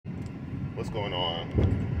What's going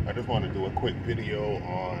on? I just want to do a quick video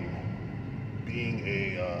on being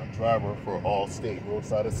a driver for Allstate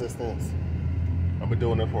Roadside Assistance. I've been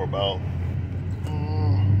doing it for about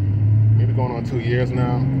maybe going on 2 years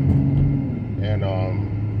now, and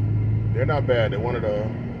they're not bad. They're one of the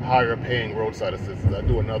higher paying roadside assistants. I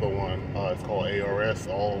do another one. It's called ARS.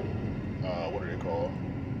 What are they called?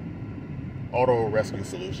 Auto Rescue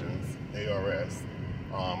Solutions. ARS.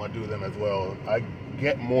 I do them as well. I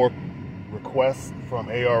get more requests from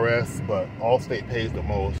ARS, but Allstate pays the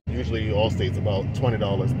most. Usually Allstate's about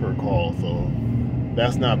 $20 per call, so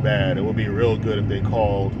that's not bad. It would be real good if they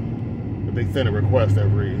sent a request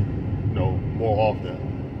every, more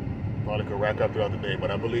often. Probably could rack up throughout the day,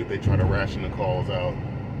 but I believe they try to ration the calls out.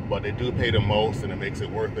 But they do pay the most, and it makes it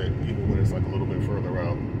worth it, even when it's like a little bit further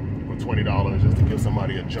out, for $20 just to give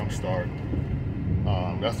somebody a jump start.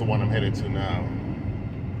 That's the one I'm headed to now.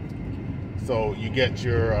 So you get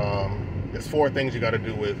your, there's 4 things you got to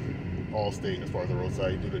do with Allstate as far as the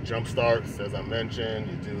roadside. You do the jump starts, as I mentioned.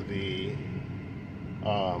 You do the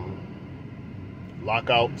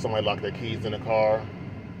lockout, somebody lock their keys in the car.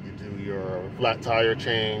 You do your flat tire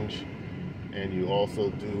change, and you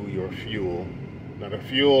also do your fuel. Now the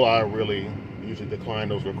fuel, I really usually decline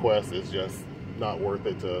those requests. It's just not worth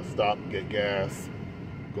it to stop, get gas,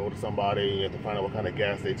 go to somebody, you have to find out what kind of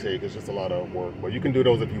gas they take. It's just a lot of work. But you can do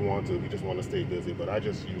those if you want to, if you just want to stay busy. But I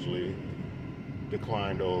just usually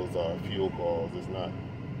decline those fuel calls. It's not,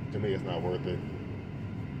 to me, it's not worth it.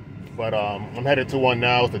 But I'm headed to one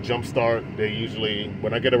now. It's a jump start. They usually,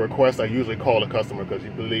 when I get a request, I usually call the customer, because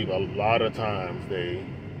you believe a lot of times they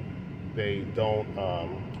don't,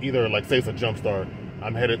 either, like, say it's a jump start,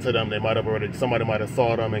 I'm headed to them, somebody might have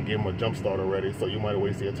saw them and gave them a jump start already, so you might have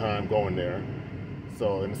wasted your time going there.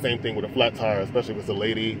 So, and the same thing with a flat tire, especially if it's a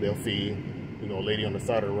lady. They'll see, a lady on the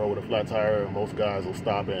side of the road with a flat tire, and most guys will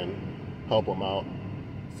stop and help them out.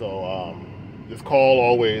 So just call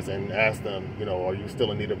always and ask them, are you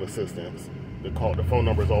still in need of assistance? The phone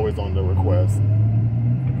number is always on the request.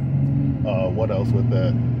 What else with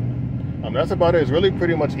that? That's about it. It's really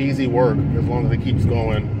pretty much easy work as long as it keeps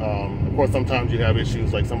going. Of course, sometimes you have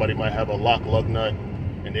issues, like somebody might have a lock lug nut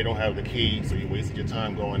and they don't have the key, so you wasted your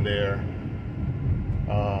time going there.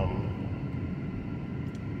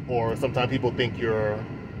 Or sometimes people think you're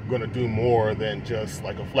going to do more than just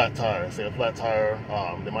like a flat tire. Say a flat tire,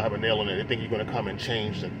 they might have a nail in it. They think you're going to come and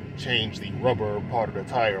change the rubber part of the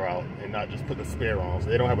tire out and not just put the spare on. So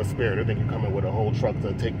they don't have a spare. They think you're coming with a whole truck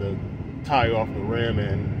to take the tire off the rim,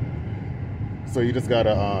 and so you just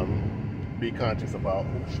gotta be conscious about.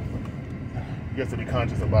 You have to be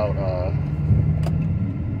conscious about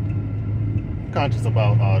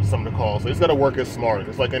some of the calls. So you just gotta work it smart.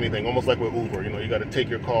 It's like anything, almost like with Uber. You gotta take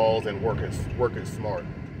your calls and work it smart.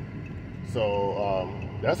 So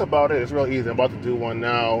that's about it. It's real easy. I'm about to do one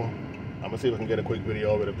now. I'm gonna see if I can get a quick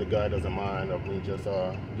video of it if the guy doesn't mind, of me just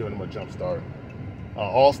giving him a jump start.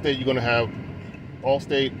 Allstate, you're gonna have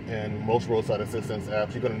Allstate and most roadside assistance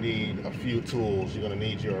apps. You're gonna need a few tools. You're gonna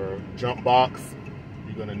need your jump box.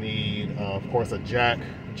 You're gonna need, of course, a jack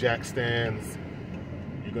stands.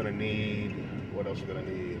 You're gonna need, what else you're gonna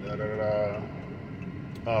need?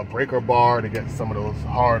 Breaker bar to get some of those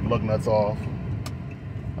hard lug nuts off.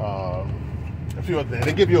 A few other things.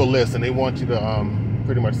 They give you a list and they want you to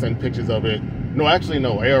pretty much send pictures of it. No, actually,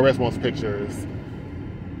 no. ARS wants pictures.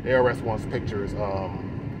 ARS wants pictures. Where's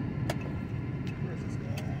this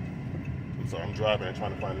guy? I'm sorry, I'm driving and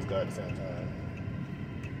trying to find this guy at the same time.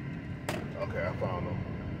 Okay, I found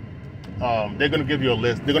him. They're gonna give you a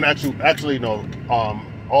list. They're gonna actually no.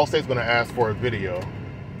 Allstate's gonna ask for a video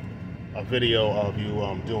of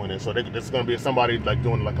you doing it. So this is gonna be somebody like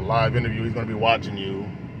doing like a live interview. He's gonna be watching you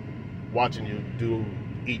do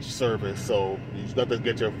each service. So you just have to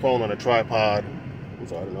get your phone on a tripod. I'm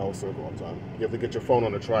sorry, I don't know, I'll circle all the time. You have to get your phone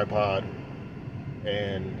on a tripod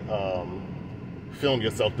and film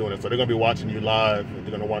yourself doing it. So they're gonna be watching you live.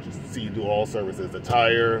 They're gonna want you to see you do all services. The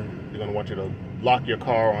tire, they're gonna want you to lock your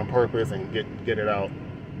car on purpose and get it out.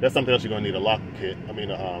 That's something else you're gonna need, a lock kit. I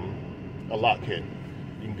mean, a lock kit.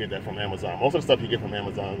 You can get that from Amazon. Most of the stuff you get from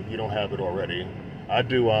Amazon, you don't have it already. I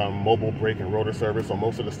do mobile brake and rotor service, so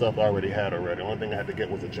most of the stuff I already had already. The only thing I had to get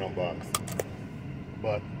was a jump box.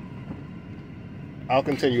 But I'll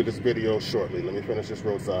continue this video shortly. Let me finish this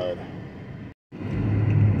roadside.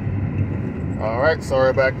 All right,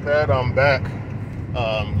 sorry about that. I'm back.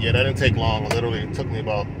 Yeah, that didn't take long. Literally, it took me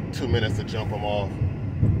about 2 minutes to jump them off.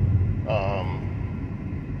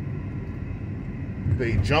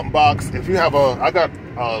 The jump box, if you have I got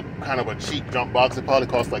kind of a cheap jump box. It probably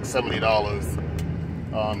costs like $70.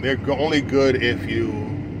 They're only good if you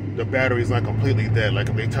the battery's not completely dead. Like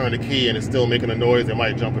if they turn the key and it's still making a noise, they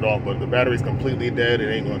might jump it off, but if the battery's completely dead,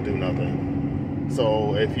 it ain't gonna do nothing.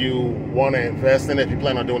 So if you want to invest in it, if you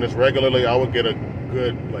plan on doing this regularly, I would get a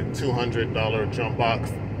good like $200 jump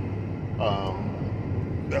box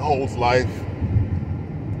that holds life,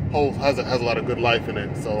 has a lot of good life in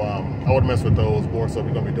it. So I would mess with those more so if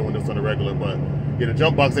you're gonna be doing this on a regular. But yeah, the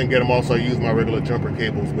jump box didn't get them off, so I use my regular jumper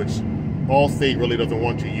cables, which Allstate really doesn't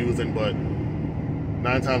want you using, but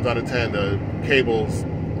 9 times out of 10 the cables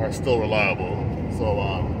are still reliable. So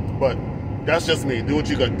but that's just me. Do what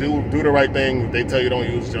you got. Do the right thing. If they tell you don't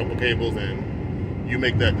use jumper cables, and you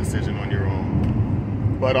make that decision on your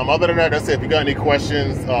own. But other than that, that's it. If you got any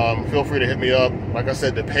questions, feel free to hit me up. Like I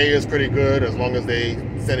said, the pay is pretty good as long as they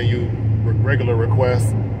sending you regular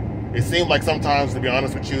requests. It seems like sometimes, to be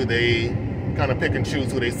honest with you, they kind of pick and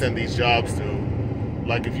choose who they send these jobs to.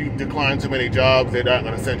 Like if you decline too many jobs, they're not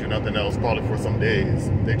going to send you nothing else probably for some days.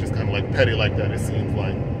 They just kind of like petty like that, it seems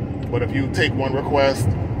like. But if you take one request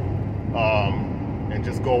and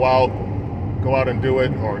just go out and do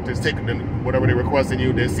it, or just take whatever they requested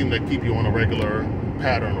you, they seem to keep you on a regular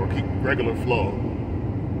pattern or keep regular flow.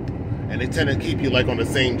 And they tend to keep you like on the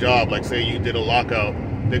same job. Like say you did a lockout,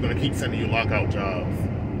 they're going to keep sending you lockout jobs.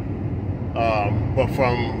 But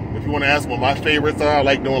if you want to ask what my favorites are, I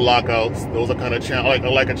like doing lockouts. Those are kind of I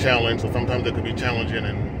like a challenge, so sometimes it could be challenging,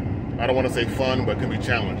 and I don't want to say fun, but it can be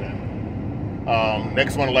challenging.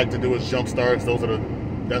 Next one I like to do is jump starts.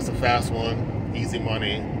 That's a fast one, easy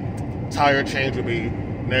money. Tire change would be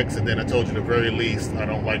next, and then I told you the very least I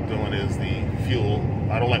don't like doing is the fuel.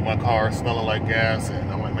 I don't like my car smelling like gas, and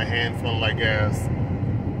I don't like my hands smelling like gas.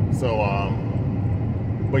 So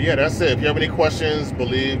but yeah, that's it. If you have any questions,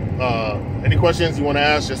 any questions you want to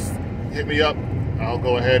ask, just hit me up. I'll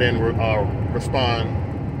go ahead and respond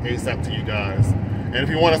ASAP to you guys. And if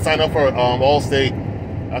you want to sign up for Allstate,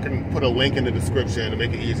 I can put a link in the description to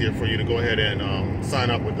make it easier for you to go ahead and sign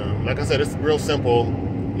up with them. Like I said, it's real simple,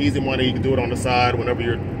 easy money. You can do it on the side whenever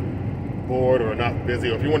you're bored or not busy.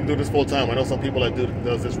 Or if you want to do this full time, I know some people that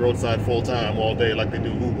does this roadside full time all day, like they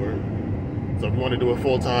do Uber. So if you want to do it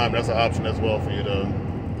full time, that's an option as well for you to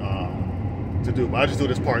do. But I just do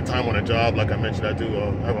this part time on a job. Like I mentioned, I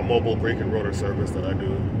have a mobile brake and rotor service that I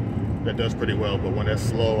do that does pretty well. But when that's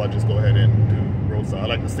slow, I just go ahead and do roadside. I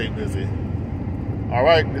like to stay busy. All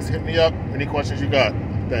right, just hit me up. Any questions you got?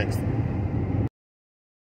 Thanks.